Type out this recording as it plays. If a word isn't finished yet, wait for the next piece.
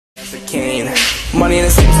the cane. Money in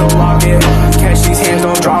the safe, so lock it. Catch these hands,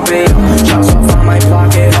 don't drop it. Shots off, I might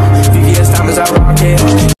block it. VVS time as I rock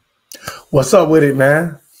it. What's up with it,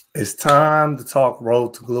 man? It's time to talk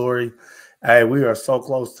Road to Glory. Hey, we are so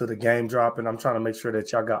close to the game dropping. I'm trying to make sure that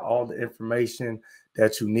y'all got all the information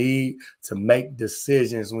that you need to make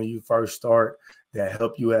decisions when you first start that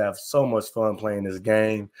help you have so much fun playing this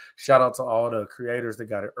game. Shout out to all the creators that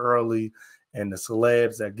got it early and the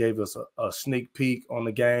celebs that gave us a sneak peek on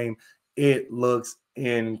the game. It looks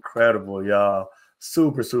incredible, y'all.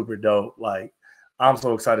 Super, super dope. Like, I'm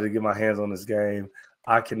so excited to get my hands on this game.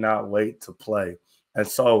 I cannot wait to play. And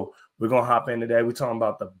so we're going to hop in today. We're talking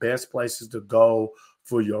about the best places to go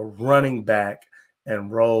for your running back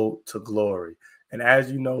and Road to Glory. And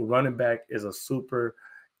as you know, running back is a super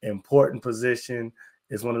important position.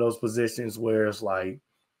 It's one of those positions where it's like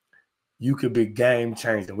you could be game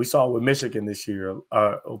changing. We saw with Michigan this year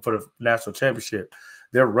for the national championship.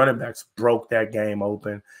 Their running backs broke that game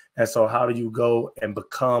open. And so how do you go and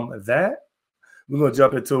become that? We're going to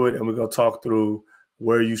jump into it and we're going to talk through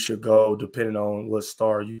where you should go depending on what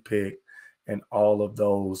star you pick and all of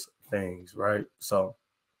those things, right? So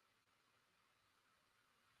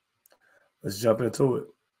let's jump into it.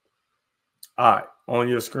 All right, on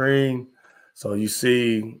your screen, so you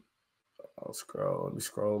see, let me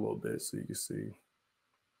scroll a little bit so you can see.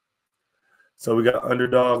 So we got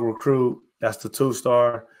underdog recruit, that's the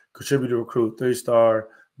 2-star, contributor recruit 3-star,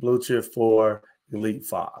 blue chip 4, elite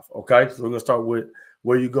 5. Okay, so we're gonna start with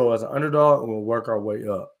where you go as an underdog and we'll work our way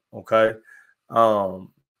up. Okay.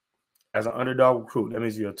 As an underdog recruit, that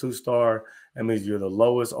means you're a 2-star, that means you're the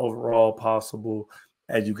lowest overall possible,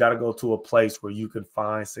 and you got to go to a place where you can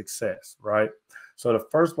find success, right? So the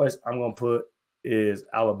first place I'm gonna put is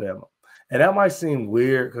Alabama. And that might seem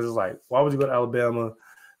weird because it's like, why would you go to Alabama?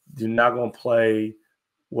 You're not going to play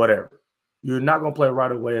whatever. You're not going to play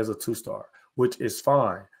right away as a 2-star, which is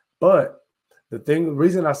fine. But the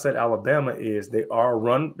reason I said Alabama is they're a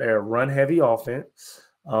run-heavy offense,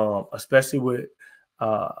 especially with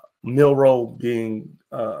Milroe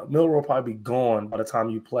probably be gone by the time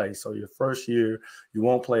you play. So your first year, you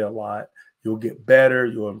won't play a lot. You'll get better.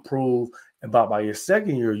 You'll improve. And by your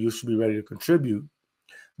second year, you should be ready to contribute.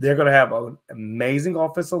 They're going to have an amazing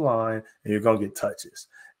offensive line, and you're going to get touches.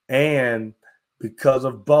 And because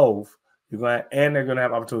of both, they're going to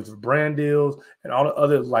have opportunities for brand deals and all the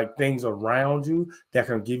other things around you that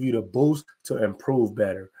can give you the boost to improve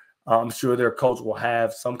better. I'm sure their coach will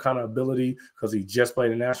have some kind of ability because he just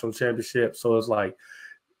played a national championship. So it's like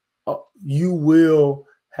you will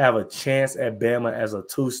have a chance at Bama as a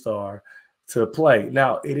 2-star to play.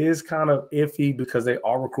 Now, it is kind of iffy because they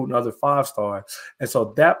are recruiting other 5-stars. And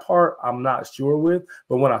so that part I'm not sure with.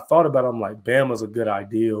 But when I thought about it, I'm like, Bama's a good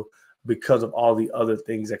ideal because of all the other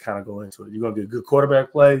things that kind of go into it. You're going to get good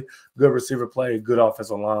quarterback play, good receiver play, good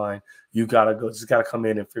offensive line. You got to just got to come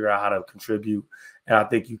in and figure out how to contribute. And I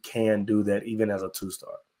think you can do that even as a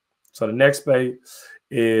 2-star. So the next space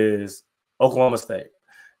is Oklahoma State.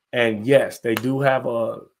 And yes, they do have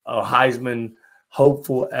a Heisman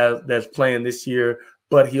hopeful that's playing this year,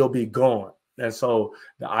 but he'll be gone. And so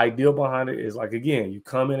the ideal behind it is again, you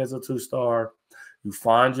come in as a 2-star, you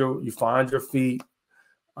find your feet,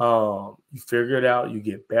 you figure it out, you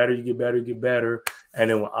get better, and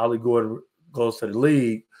then when Ollie Gordon goes to the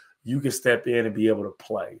league, you can step in and be able to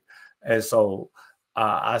play. And so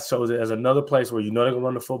I chose it as another place where they're gonna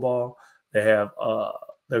run the football. They're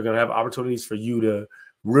gonna have opportunities for you to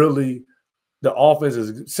really. The offense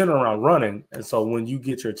is centered around running, and so when you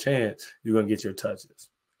get your chance, you're going to get your touches.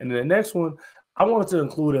 And then the next one, I wanted to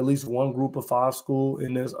include at least one group of 5 school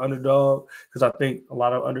in this underdog because I think a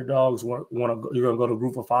lot of underdogs you're going to go to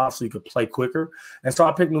group of 5 so you could play quicker. And so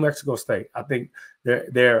I picked New Mexico State. I think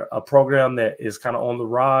they're a program that is kind of on the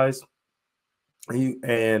rise,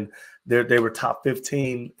 and they were top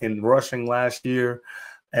 15 in rushing last year.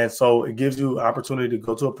 And so it gives you an opportunity to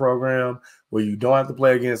go to a program where you don't have to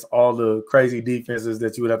play against all the crazy defenses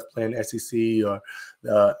that you would have to play in SEC or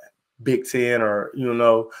Big Ten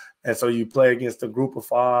and so you play against a group of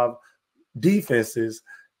 5 defenses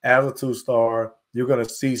as a 2-star. You're going to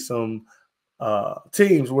see some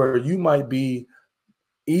teams where you might be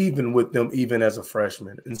even with them even as a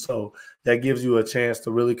freshman. And so that gives you a chance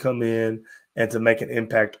to really come in and to make an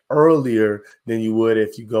impact earlier than you would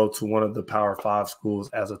if you go to one of the Power 5 schools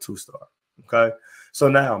as a 2-star. Okay. So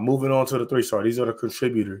now moving on to the 3-star. These are the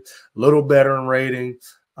contributors. A little better in rating,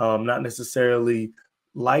 not necessarily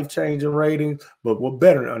life-changing rating, but we're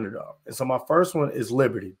better than underdog. And so my first one is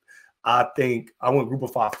Liberty. I think I went group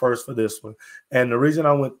of 5 first for this one. And the reason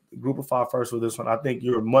I went group of 5 first for this one, I think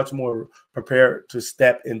you're much more prepared to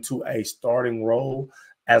step into a starting role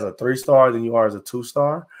as a 3-star than you are as a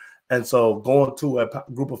 2-star. And so going to a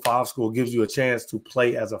group of 5 school gives you a chance to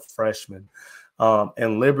play as a freshman.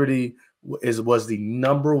 And Liberty was the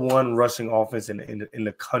 #1 rushing offense in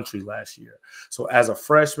the country last year. So as a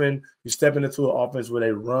freshman, you step into an offense where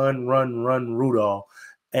they run Rudolph,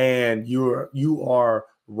 and you are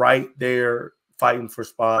right there fighting for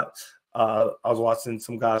spots. I was watching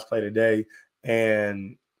some guys play today,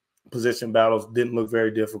 and position battles didn't look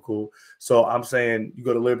very difficult. So I'm saying you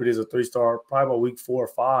go to Liberty as a 3-star, probably by week 4 or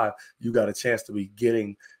 5, you got a chance to be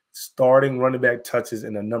getting starting running back touches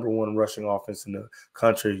in the #1 rushing offense in the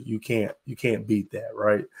country. You can't beat that,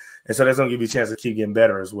 right? And so that's going to give you a chance to keep getting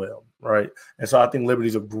better as well, right? And so I think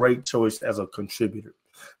Liberty's a great choice as a contributor.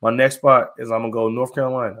 My next spot is I'm going to go North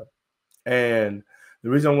Carolina. And the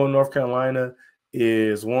reason I'm going to North Carolina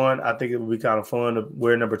is, one, I think it would be kind of fun to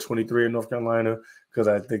wear number 23 in North Carolina because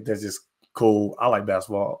I think that's just cool. I like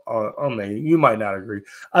basketball. I mean, you might not agree.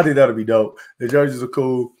 I think that'll be dope. The jerseys are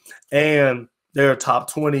cool. And they're a top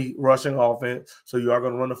 20 rushing offense, so you are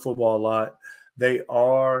going to run the football a lot. They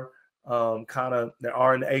are in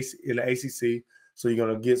the ACC, so you're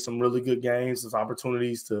going to get some really good games, some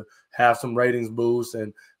opportunities to have some ratings boosts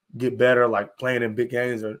and get better, like playing in big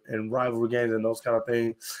games and rivalry games and those kind of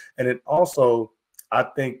things. And then also, I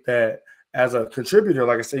think that as a contributor,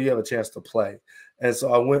 like I said, you have a chance to play. And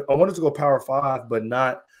so I wanted to go Power 5, but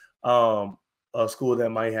not a school that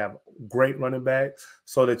might have great running backs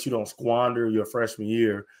so that you don't squander your freshman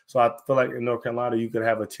year. So I feel like in North Carolina, you could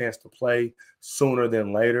have a chance to play sooner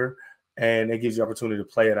than later, and it gives you opportunity to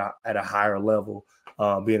play at a higher level,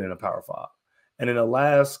 being in a Power 5. And then the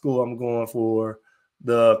last school I'm going for,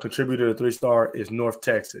 the contributor to 3-star, is North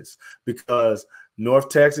Texas, because North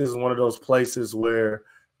Texas is one of those places where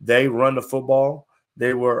they run the football.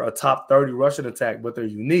 They were a top 30 rushing attack, but they're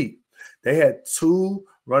unique. They had 2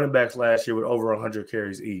 running backs last year with over 100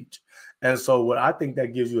 carries each. And so what I think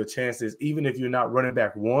that gives you a chance is, even if you're not running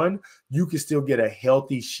back 1, you can still get a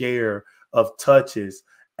healthy share of touches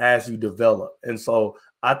as you develop. And so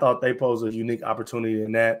I thought they pose a unique opportunity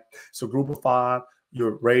in that. So group of 5,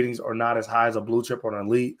 your ratings are not as high as a blue chip or an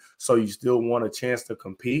elite, so you still want a chance to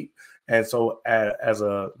compete. And so as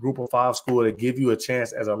a group of 5 school, to give you a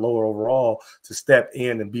chance as a lower overall to step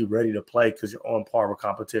in and be ready to play because you're on par with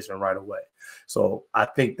competition right away. So I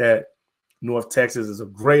think that North Texas is a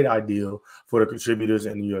great idea for the contributors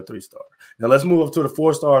in your 3-star. Now let's move up to the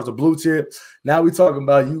 4-stars, the blue chip. Now we're talking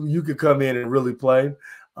about you could come in and really play.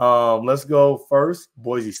 Let's go first,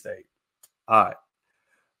 Boise State. All right.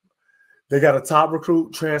 They got a top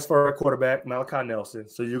recruit transfer quarterback, Malachi Nelson.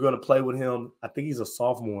 So you're going to play with him. I think he's a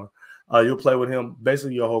sophomore. You'll play with him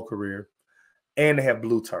basically your whole career. And they have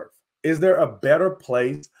blue turf. Is there a better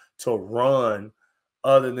place to run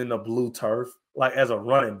other than the blue turf, like as a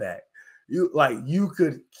running back? You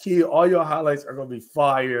could kill. All your highlights are going to be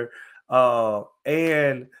fire.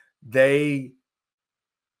 And they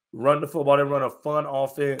run the football. They run a fun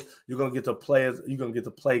offense. You're going to get to play. You're going to get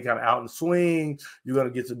to play kind of out and swing. You're going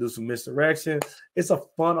to get to do some misdirection. It's a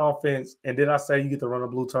fun offense. And did I say you get to run a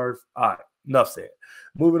blue turf? All right, enough said.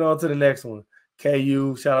 Moving on to the next one.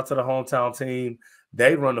 KU, shout out to the hometown team.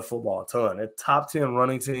 They run the football a ton. They're top 10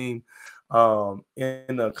 running team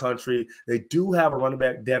in the country. They do have a running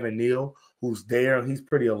back, Devin Neal, who's there, and he's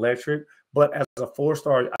pretty electric. But as a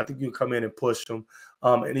 4-star, I think you come in and push him.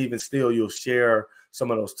 And even still, you'll share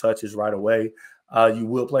some of those touches right away. You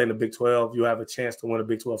will play in the Big 12. You have a chance to win a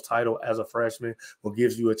Big 12 title as a freshman, which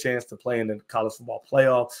gives you a chance to play in the college football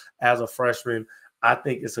playoff as a freshman. I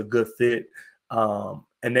think it's a good fit.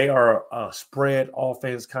 And they are a spread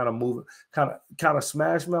offense, kind of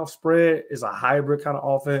smash mouth spread is a hybrid kind of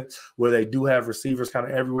offense where they do have receivers kind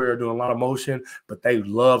of everywhere doing a lot of motion, but they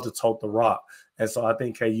love to tote the rock. And so I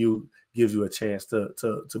think KU gives you a chance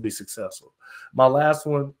to be successful. My last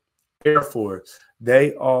one, Air Force.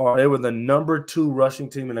 They were the #2 rushing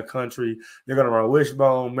team in the country. They're going to run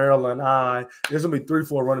Wishbone, Maryland High. There's going to be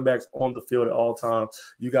 3-4 running backs on the field at all times.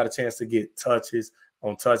 You got a chance to get touches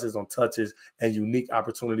on touches, and unique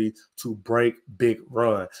opportunity to break big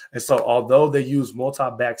run. And so although they use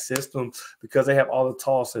multi-back system, because they have all the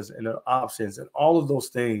tosses and the options and all of those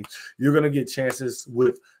things, you're going to get chances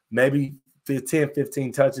with maybe 10,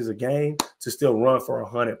 15 touches a game to still run for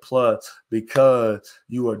 100+ because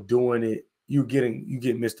you are doing it. You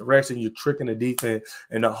get misdirection, you're tricking the defense,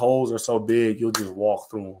 and the holes are so big, you'll just walk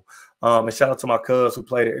through them. And shout out to my cuz who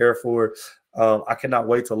played at Air Force. I cannot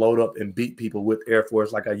wait to load up and beat people with Air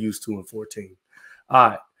Force like I used to in 14. All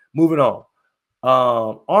right, moving on.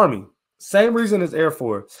 Army, same reason as Air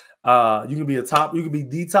Force. You can be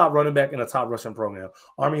the top running back in a top rushing program.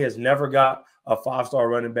 Army has never got a 5-star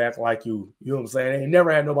running back like you. You know what I'm saying? They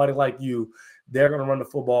never had nobody like you. They're going to run the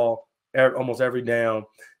football almost every down.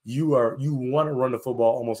 You want to run the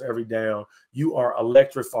football almost every down. You are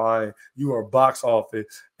electrifying. You are box office,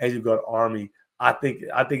 and you got Army. I think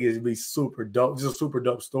it'd be super dope. Just a super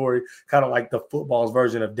dope story, kind of like the football's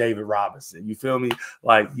version of David Robinson. You feel me?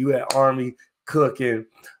 Like you at Army cooking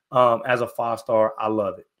as a 5-star. I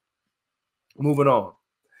love it. Moving on,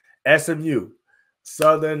 SMU,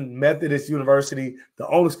 Southern Methodist University, the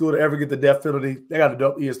only school to ever get the death penalty. They got a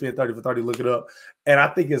dope ESPN 30 for 30. Look it up, and I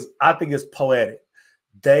think it's poetic.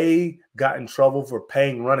 They got in trouble for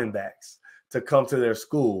paying running backs to come to their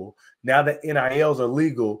school. Now that NILs are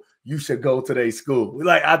legal, you should go to their school.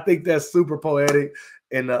 Like, I think that's super poetic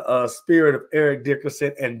in the spirit of Eric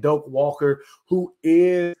Dickerson and Doak Walker, who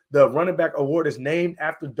is the running back award is named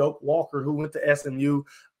after Doak Walker, who went to SMU.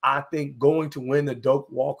 I think going to win the Doak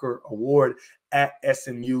Walker Award at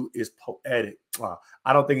SMU is poetic.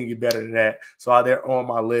 I don't think it can get better than that. So they're on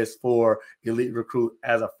my list for elite recruit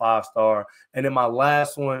as a 5-star. And then my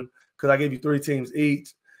last one, because I gave you 3 teams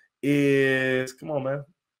each, is, come on, man,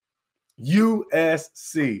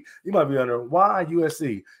 USC. You might be wondering, why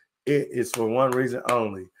USC? It is for one reason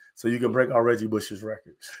only. So you can break out Reggie Bush's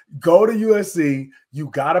record. Go to USC.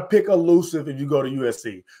 You got to pick elusive if you go to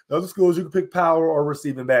USC. The other schools, you can pick power or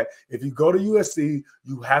receiving back. If you go to USC,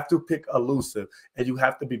 you have to pick elusive, and you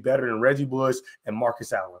have to be better than Reggie Bush and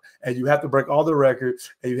Marcus Allen. And you have to break all the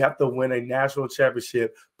records, and you have to win a national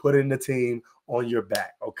championship, putting the team on your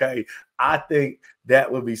back, okay? I think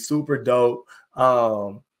that would be super dope.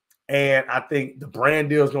 And I think the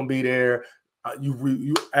brand deal is going to be there.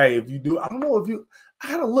 Hey, if you do, I don't know if you – I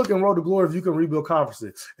had to look in Road to Glory if you can rebuild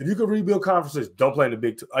conferences. If you can rebuild conferences, don't play in the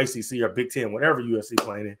Big ICC or Big Ten, whatever USC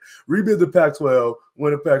playing in. Rebuild the Pac-12,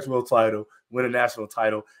 win a Pac-12 title, win a national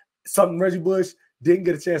title. Something Reggie Bush didn't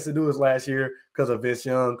get a chance to do his last year because of Vince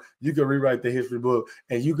Young. You could rewrite the history book,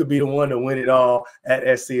 and you could be the one to win it all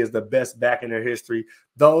at SC as the best back in their history.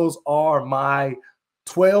 Those are my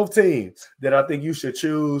 12 teams that I think you should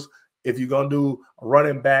choose if you're going to do a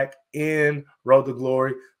running back in Road to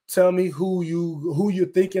Glory. Tell me who you're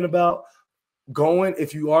thinking about going.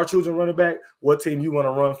 If you are choosing running back, what team you want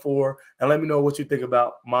to run for, and let me know what you think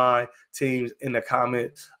about my teams in the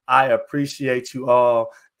comments. I appreciate you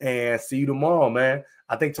all, and see you tomorrow, man.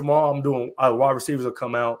 I think tomorrow I'm doing wide receivers will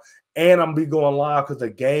come out, and I'm be going live because the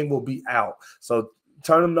game will be out. So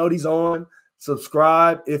turn them noties on,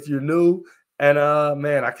 subscribe if you're new, and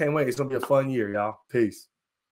man, I can't wait. It's gonna be a fun year, y'all. Peace.